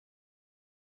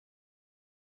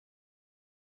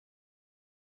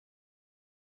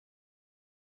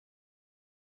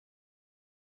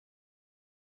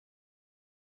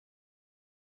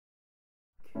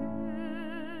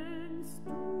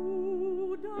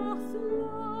du das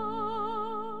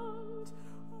Land,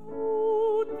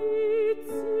 wo die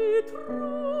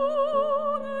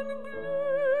Zitronen blühen,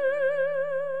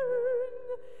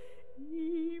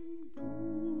 im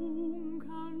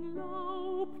dunklen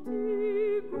Laub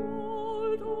die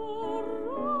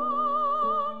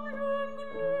Goldorangen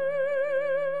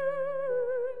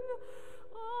glühen,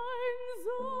 ein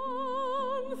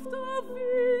sanfter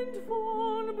Wind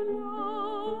von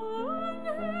blauen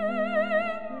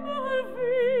Himmel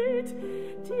weht,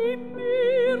 die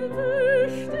Myrte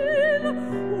still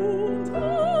und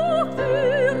auch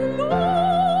der Lorbeer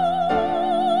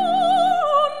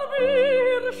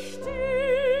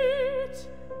steht.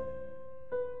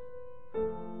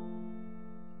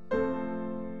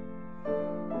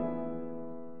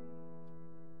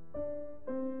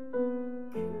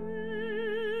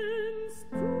 Kennst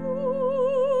du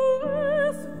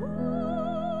es wohl?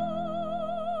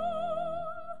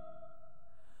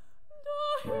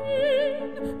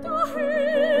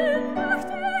 Dahin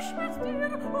möchte ich mit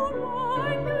dir, oh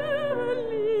mein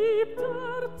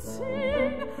Geliebter,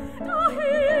 ziehen.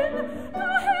 Dahin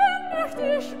möchte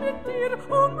ich mit dir,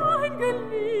 oh mein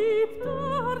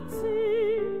Geliebter,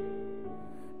 ziehen.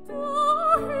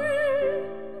 Dahin.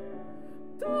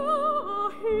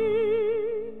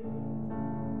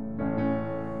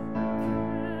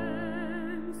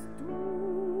 Kennst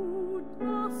du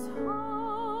das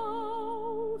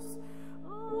Haus,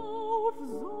 auf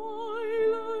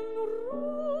Säulen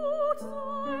ruht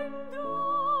sein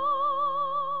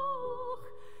Dach?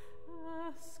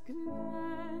 Es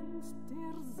glänzt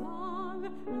der Saal,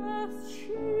 es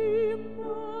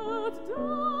schimmert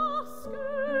das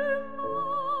Gemach,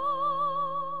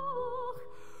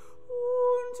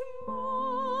 und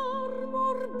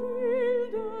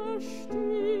Marmorbilder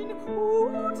stehen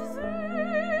und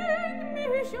sehen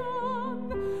mich an.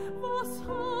 Was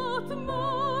hat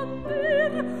man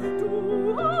dir, du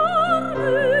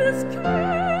armes Kind,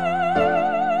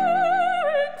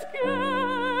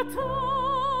 getan?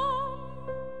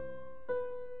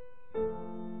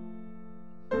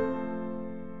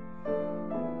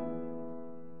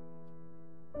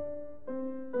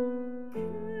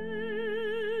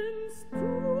 Kennst du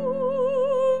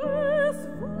es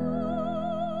wohl?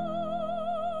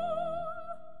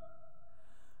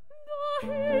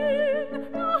 Dahin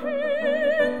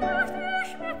möchte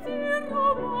ich mit dir,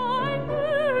 oh mein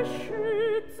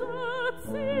Beschützer,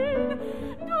 ziehen.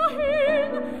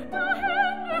 Dahin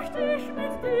möchte ich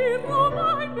mit dir, oh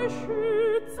mein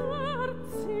Beschützer,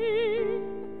 ziehen.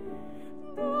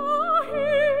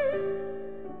 Dahin.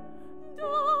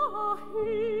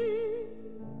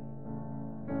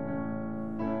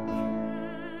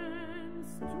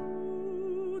 Kennst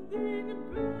du den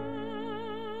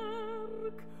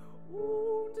Berg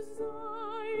und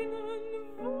seinen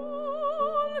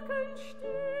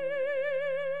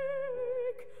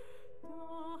Wolkensteg?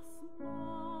 Das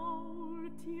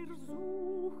Maultier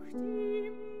sucht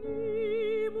im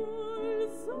Nebel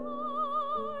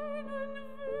seinen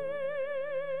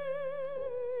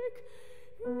Weg.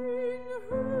 In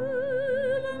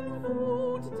Höhlen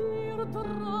wohnt der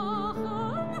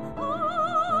Drachen,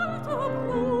 alter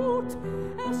Brut.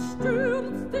 Es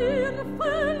stürzt der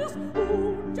Fels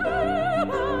und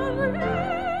überall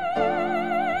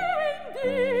in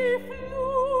die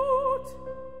Flut.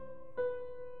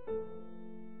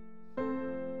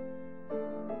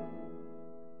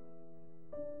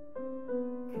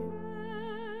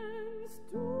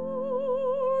 Kennst du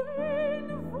ihn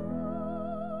wohl?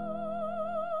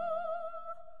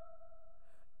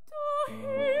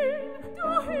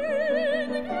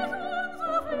 Dahin geht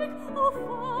unser Weg, o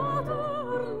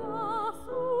Vater, lass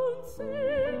uns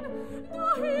sehen.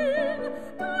 Dahin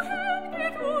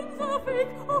geht unser Weg,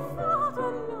 o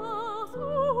Vater, lass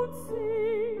uns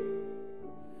sehen.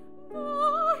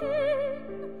 Dahin,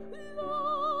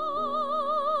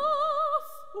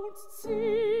 lass uns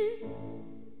ziehen.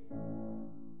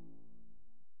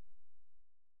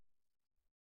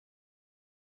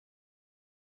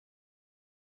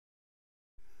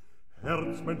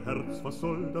 Herz, mein Herz, was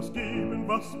soll das geben?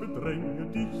 Was bedränge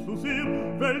dich so sehr?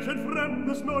 Welch ein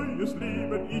fremdes, neues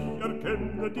Leben, ich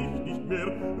erkenne dich nicht mehr.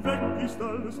 Weg ist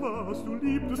alles, was du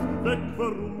liebtest, weg,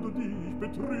 warum du dich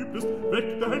betrübtest,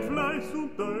 weg dein Fleiß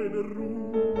und deine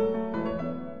Ruhe.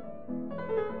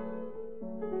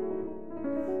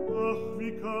 Ach,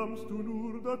 wie kamst du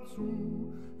nur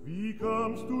dazu? Wie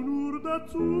kamst du nur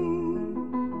dazu?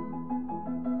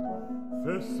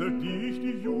 Fesselt dich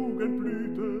die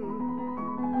Jugendblüte,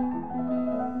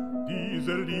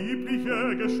 diese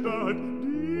liebliche Gestalt,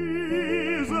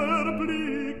 dieser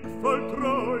Blick voll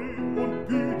Treu und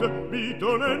Güte mit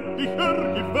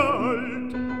unendlicher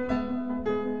Gewalt.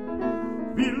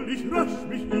 Will ich rasch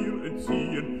mich ihr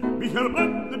entziehen, mich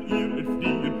ermannen ihr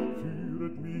entfliehen,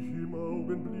 führet mich im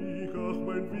Augenblick, ach,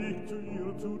 mein Weg zu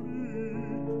ihr zurück.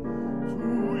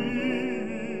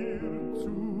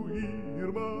 Zu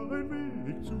ihr, mein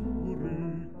Weg zurück.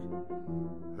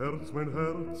 Herz, mein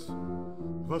Herz,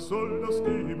 was soll das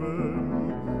geben?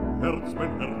 Herz,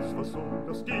 mein Herz, was soll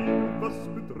das geben? Was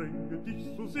bedränge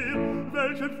dich so sehr?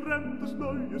 Welch ein fremdes,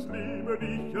 neues Leben,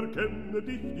 ich erkenne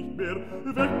dich nicht mehr.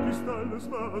 Weg ist alles,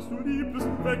 was du liebtest,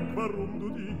 weg, warum du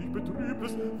dich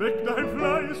betrübtest, weg dein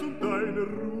Fleiß und deine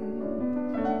Ruhe.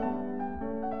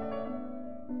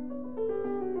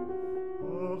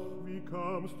 Ach, wie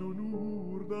kamst du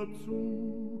nur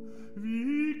dazu?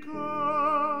 Wie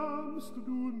kamst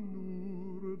du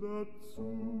nur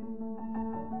dazu?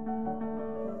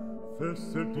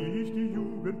 Fesselt dich die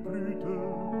Jugendblüte,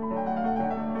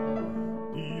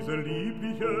 diese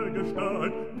liebliche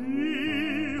Gestalt,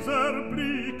 dieser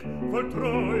Blick voll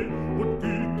Treu und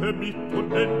Güte mit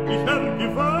unendlicher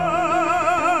Gewalt.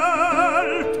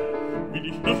 Will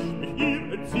ich rasch mich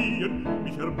ihr entziehen,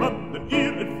 mich ermannen,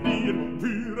 ihr entfliehen,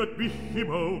 führet mich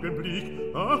im Augenblick,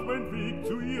 ach, mein Weg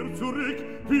zu ihr zurück,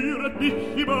 führet mich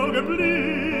im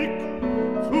Augenblick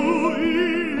zu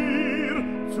ihr,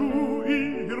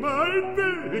 mein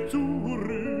Weg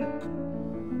zurück.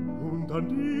 Und an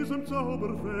diesem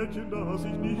Zauberfädchen, das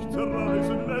sich nicht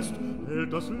zerreißen lässt,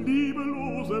 hält das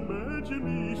liebelose Mädchen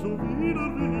mich so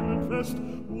wider Willen fest,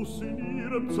 muss in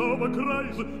ihrem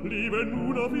Zauberkreise Liebe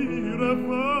nun auf ihre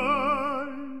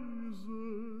Weise.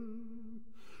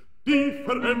 Die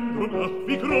Veränderung, ach,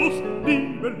 wie groß,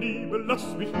 Liebe, Liebe,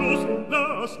 lass mich los,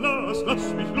 lass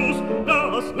mich los,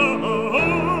 lass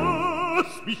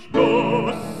mich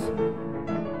los.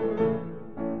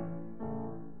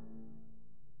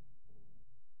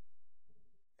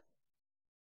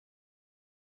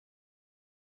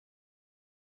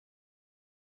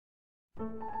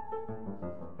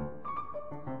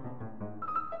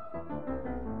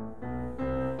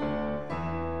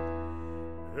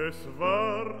 Es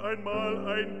war einmal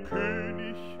ein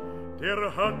König,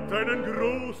 der hat einen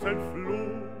großen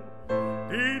Floh.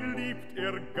 Den liebt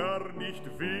er gar nicht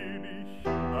wenig,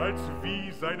 als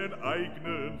wie seinen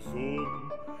eigenen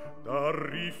Sohn. Da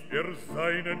rief er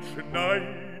seinen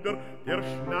Schneider, der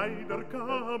Schneider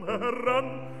kam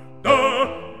heran. Da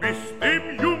miss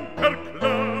dem Junker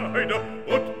Kleider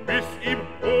und miss ihm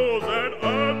Hosen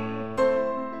an.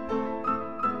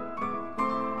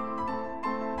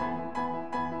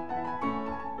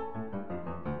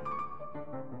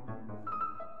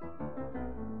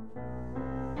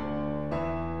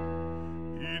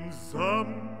 In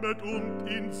Sammet und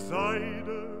in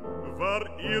Seide war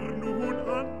er nun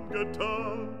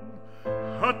angetan,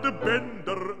 hatte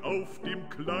Bänder auf dem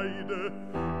Kleide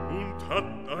und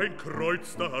hat ein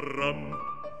Kreuz daran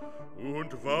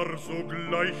und war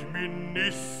sogleich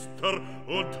Minister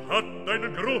und hat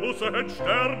einen großen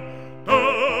Stern. Da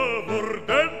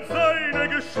wurden seine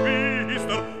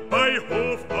Geschwister bei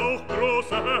Hof auch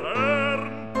große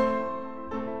Herren.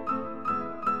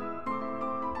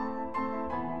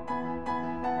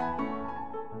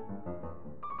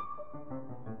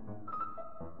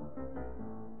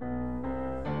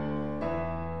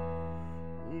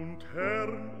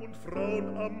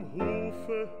 Frauen am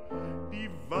Hofe, die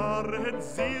waren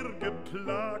sehr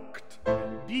geplagt,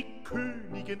 die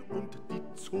Königin und die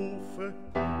Zofe,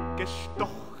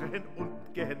 gestochen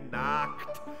und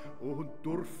genagt, und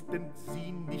durften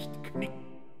sie nicht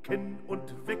knicken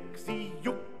und weg, sie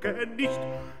jucken nicht.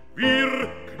 Wir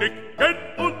knicken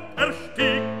und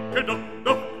ersticken,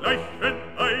 doch gleich, wenn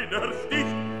einer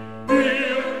sticht.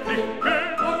 Wir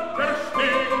knicken und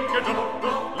ersticken,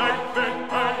 doch gleich, wenn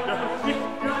einer sticht.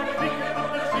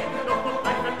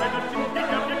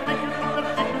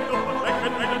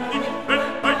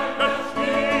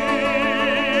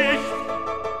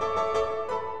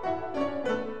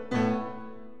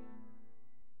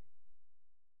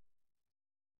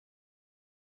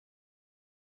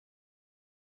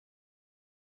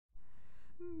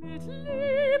 Mit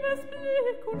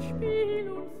Liebesblick und Spiel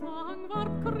und Sang war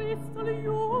Gretel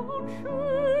jung und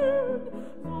schön.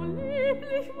 So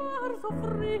lieblich war, so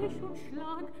frisch und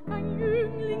schlank, kein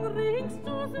Jüngling rings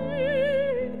zu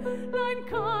sehen. Nein,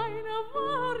 keiner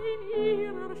war in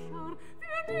ihrer Schar,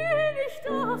 für den ich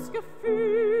das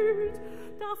gefühlt.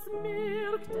 Das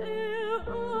merkt er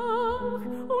auch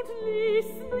und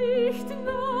ließ nicht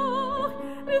nach,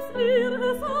 bis er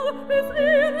es all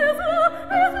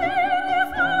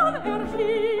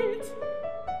erhielt.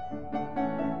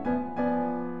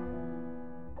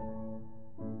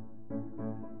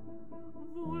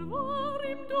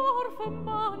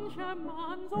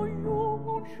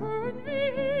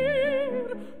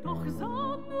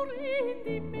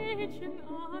 Mädchen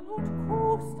an und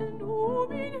kusten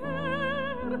ihn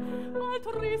her. Bald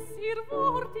riss ihr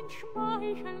Wort ihn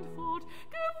schmeichelnd fort,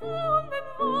 gewonnen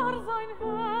war sein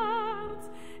Herz.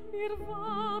 Mir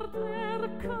ward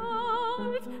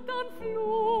kalt, dann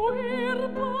floh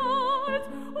bald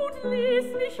und ließ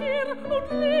mich her,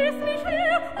 und ließ mich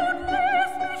her, und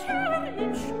ließ mich her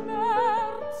im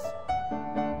Schmerz.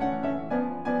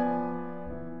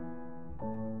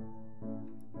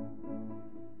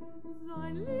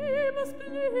 Sein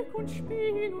Liebesblick und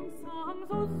Spiel und Sang,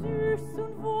 so süß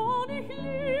und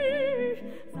wonniglich,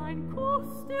 sein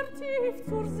Kuss, der tief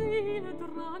zur Seele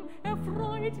drang,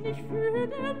 erfreut mich für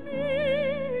den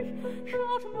mich.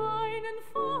 Schaut meinen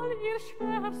Fall, ihr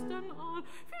schwersten all,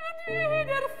 für die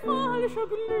der Falsche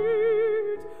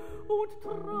glüht, und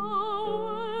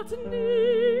trauet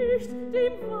nicht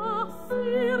dem, was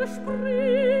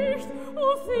spricht. O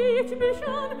seht mich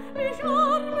an, mich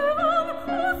arme an, o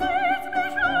seht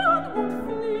mich an und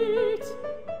flieht.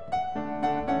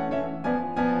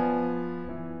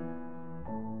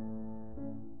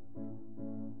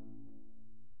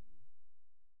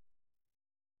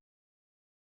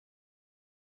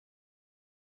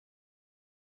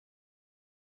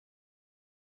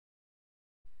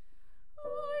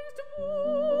 Weilt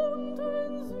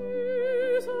wunden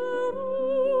süßer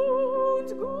und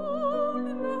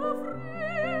goldener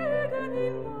Frieden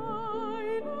in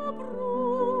meiner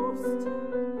Brust.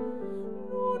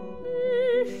 Nun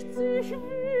mischt sich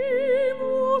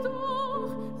Wehmut,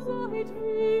 ach, seit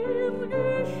wir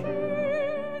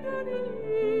geschieden in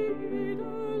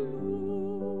jeder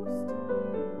Lust.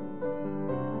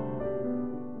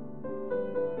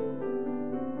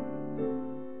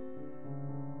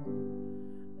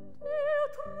 Der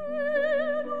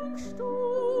Trennung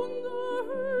Stunde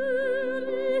hör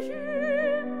ich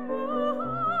immer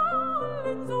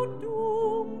hallen, so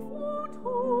dumpf und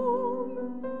hohl.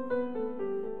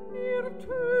 Mir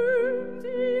tönt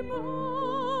im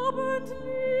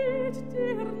Abendlied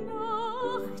der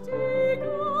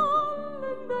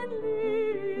Nachtigallen dein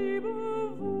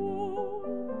Lebewohl.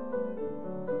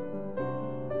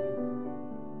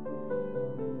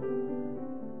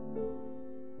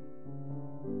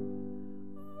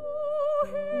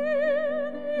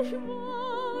 Wohin ich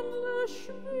wandle,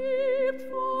 schwebt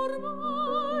vor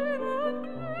meinen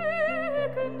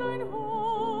Blicken dein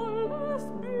holdes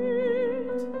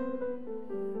Bild,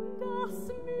 das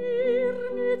mir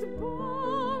mit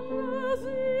banger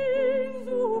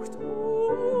Sehnsucht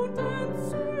und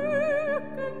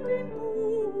Entzücken den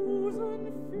Busen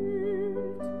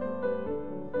füllt.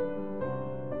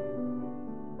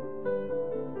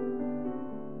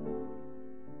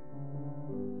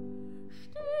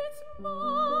 Stets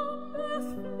banges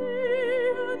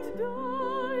flehend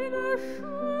deine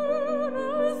schöne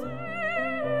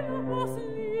Seele, was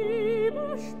Liebe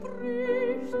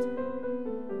spricht.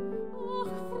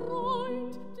 Ach,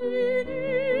 Freund, den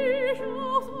ich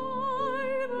aus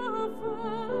einer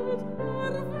Welt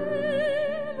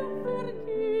erwähle,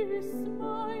 vergiss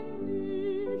mein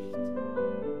nicht.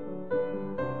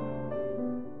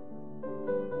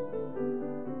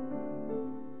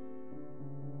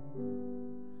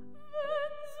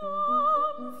 Wenn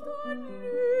sanft ein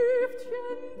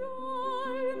Lüftchen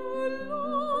deine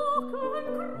Locken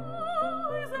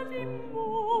kräuselt im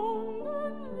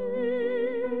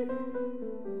Mondenlicht,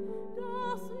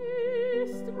 das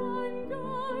ist mein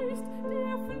Geist,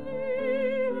 der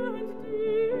flehend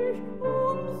dich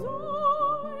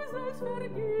umsäuselt,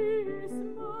 vergiss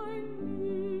mein nicht.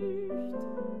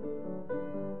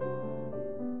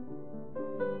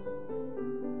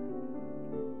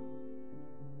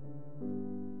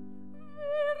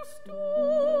 Wirst du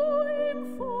im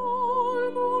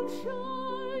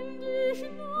Vollmondschein dich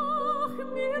nach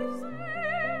mir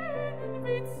sehnen,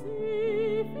 wie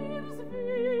Zephyrs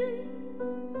Weh,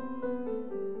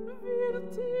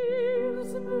 wird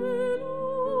dir's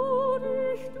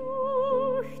melodisch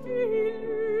durch die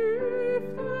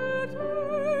Lüfte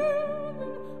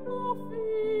tönen, auf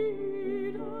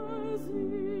Wiedersehen.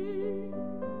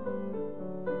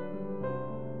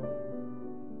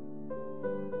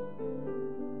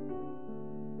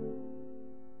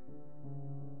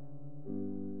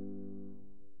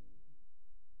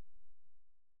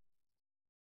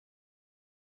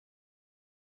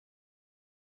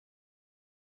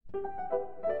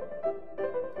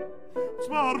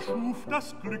 Zwar schuf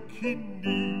das Glück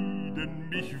hienieden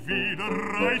mich weder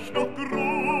reich noch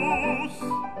groß,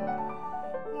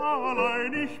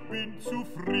 allein ich bin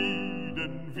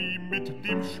zufrieden, wie mit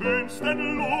dem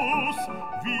schönsten Los,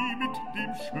 wie mit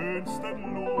dem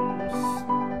schönsten Los.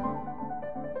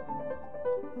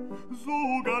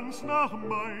 So ganz nach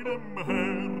meinem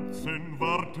Herzen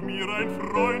ward mir ein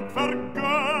Freund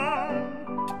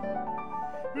vergönnt.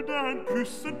 Denn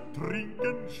Küssen,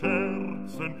 Trinken,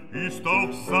 Scherzen ist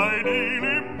auch sein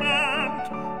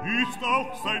Element, ist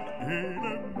auch sein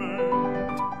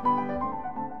Element.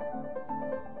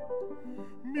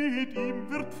 Mit ihm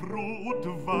wird froh und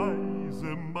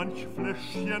weise manch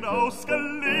Fläschchen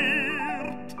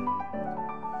ausgeleert.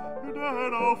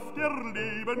 Denn auf der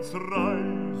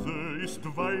Lebensreise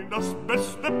ist Wein das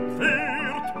beste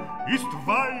Pferd, ist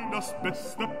Wein das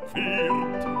beste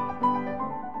Pferd.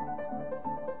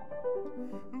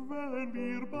 Wenn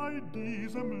mir bei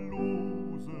diesem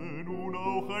Lose nun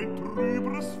auch ein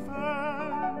Trübres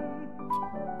fällt,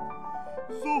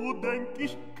 so denk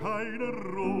ich, keine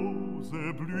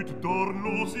Rose blüht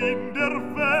dornlos in der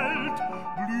Welt,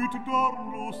 blüht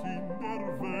dornlos in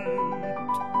der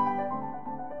Welt.